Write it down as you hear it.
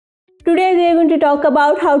Today we are going to talk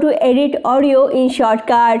about how to edit audio in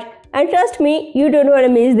Shotcut. And trust me, you don't want to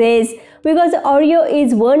miss this because audio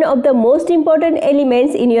is one of the most important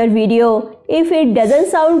elements in your video. If it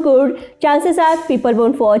doesn't sound good, chances are people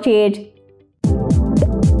won't watch it.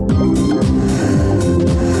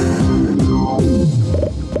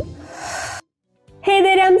 Hey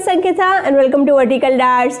there, I'm Sankita and welcome to Vertical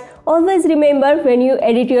Darts. Always remember, when you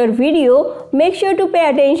edit your video, make sure to pay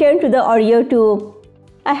attention to the audio too.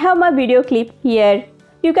 I have my video clip here.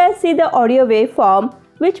 You can see the audio waveform,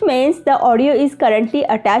 which means the audio is currently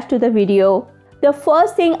attached to the video. The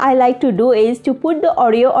first thing I like to do is to put the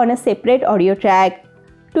audio on a separate audio track.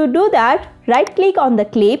 To do that, right click on the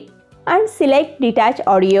clip and select Detach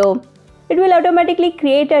Audio. It will automatically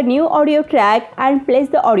create a new audio track and place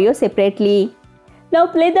the audio separately. Now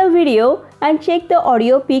play the video and check the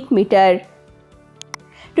audio peak meter.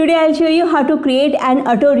 Today I'll show you how to create an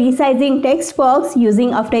auto resizing text box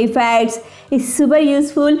using After Effects. It's super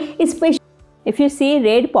useful, especially if you see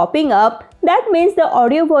red popping up. That means the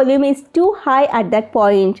audio volume is too high at that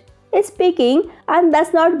point. It's peaking and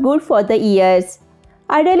that's not good for the ears.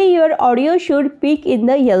 Ideally, your audio should peak in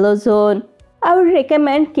the yellow zone. I would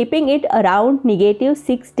recommend keeping it around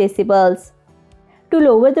 -6 decibels. To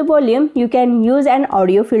lower the volume, you can use an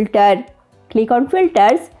audio filter. Click on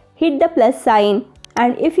Filters, hit the plus sign,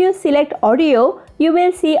 and if you select Audio, you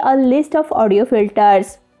will see a list of audio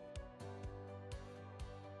filters.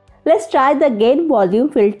 Let's try the Gain Volume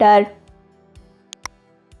filter.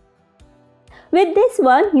 With this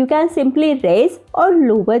one, you can simply raise or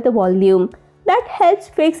lower the volume. That helps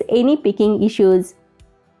fix any peaking issues.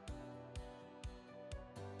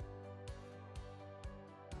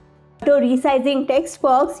 Auto resizing text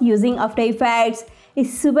box using After Effects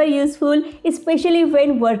is super useful, especially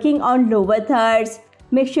when working on lower thirds.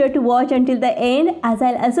 Make sure to watch until the end, as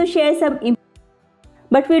I'll also share some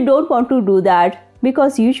but we don't want to do that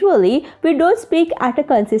because usually we don't speak at a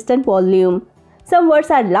consistent volume. Some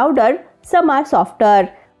words are louder, some are softer.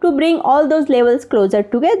 To bring all those levels closer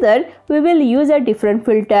together, we will use a different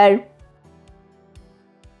filter.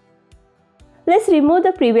 Let's remove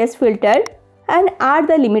the previous filter and add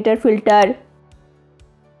the limiter filter.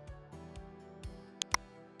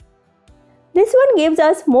 This one gives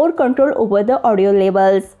us more control over the audio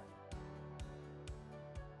levels.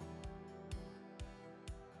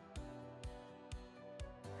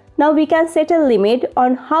 Now we can set a limit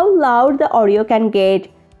on how loud the audio can get.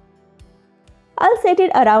 I'll set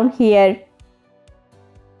it around here.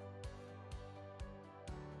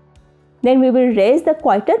 Then we will raise the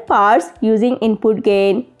quieter parts using input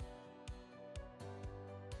gain.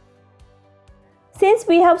 Since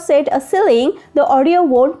we have set a ceiling, the audio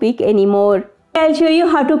won't peak anymore. I'll show you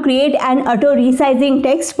how to create an auto resizing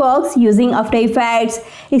text box using After Effects.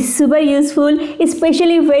 It's super useful,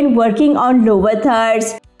 especially when working on lower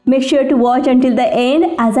thirds. Make sure to watch until the end,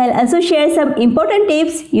 as I'll also share some important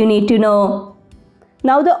tips you need to know.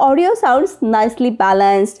 Now the audio sounds nicely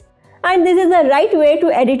balanced. And this is the right way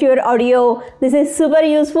to edit your audio. This is super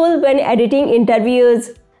useful when editing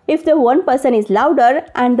interviews. If the one person is louder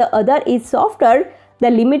and the other is softer, the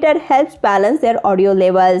limiter helps balance their audio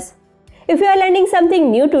levels. If you are learning something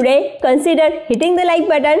new today, consider hitting the like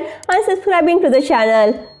button and subscribing to the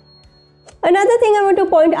channel. Another thing I want to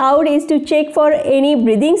point out is to check for any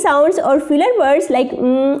breathing sounds or filler words like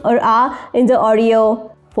or ah in the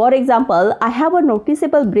audio. For example, I have a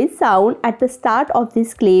noticeable breath sound at the start of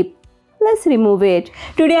this clip. Let's remove it.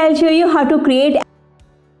 Today I'll show you how to create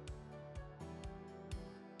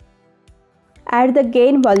Add the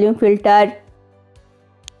Gain Volume filter.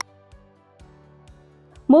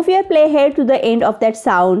 Move your playhead to the end of that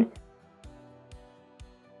sound.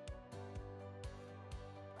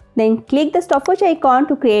 Then click the stopwatch icon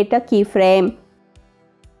to create a keyframe.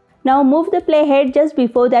 Now move the playhead just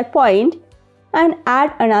before that point and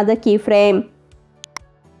add another keyframe.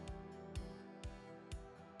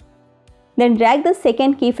 Then drag the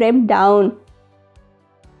second keyframe down.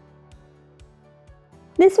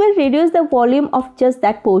 This will reduce the volume of just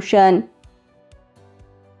that portion.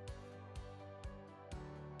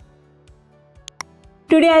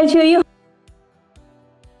 Today I'll show you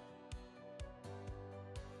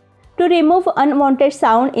to remove unwanted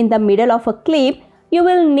sound in the middle of a clip. You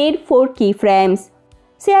will need 4 keyframes.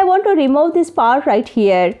 Say I want to remove this part right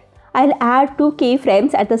here. I'll add 2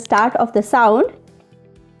 keyframes at the start of the sound.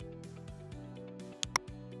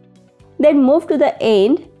 Then move to the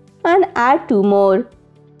end and add 2 more.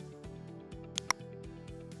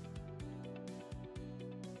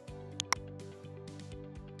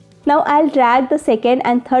 Now I'll drag the second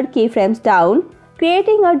and third keyframes down,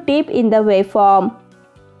 creating a dip in the waveform.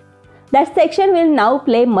 That section will now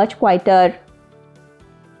play much quieter.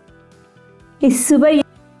 It's super easy.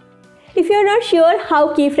 If you're not sure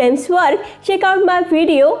how keyframes work, check out my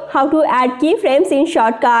video how to add keyframes in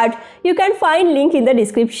Shotcut. You can find link in the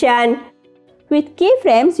description. With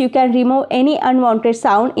keyframes, you can remove any unwanted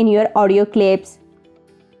sound in your audio clips.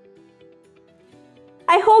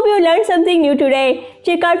 I hope you learned something new today.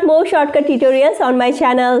 Check out more Shotcut tutorials on my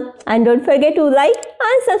channel. And don't forget to like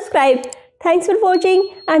and subscribe. Thanks for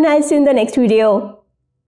watching and I'll see you in the next video.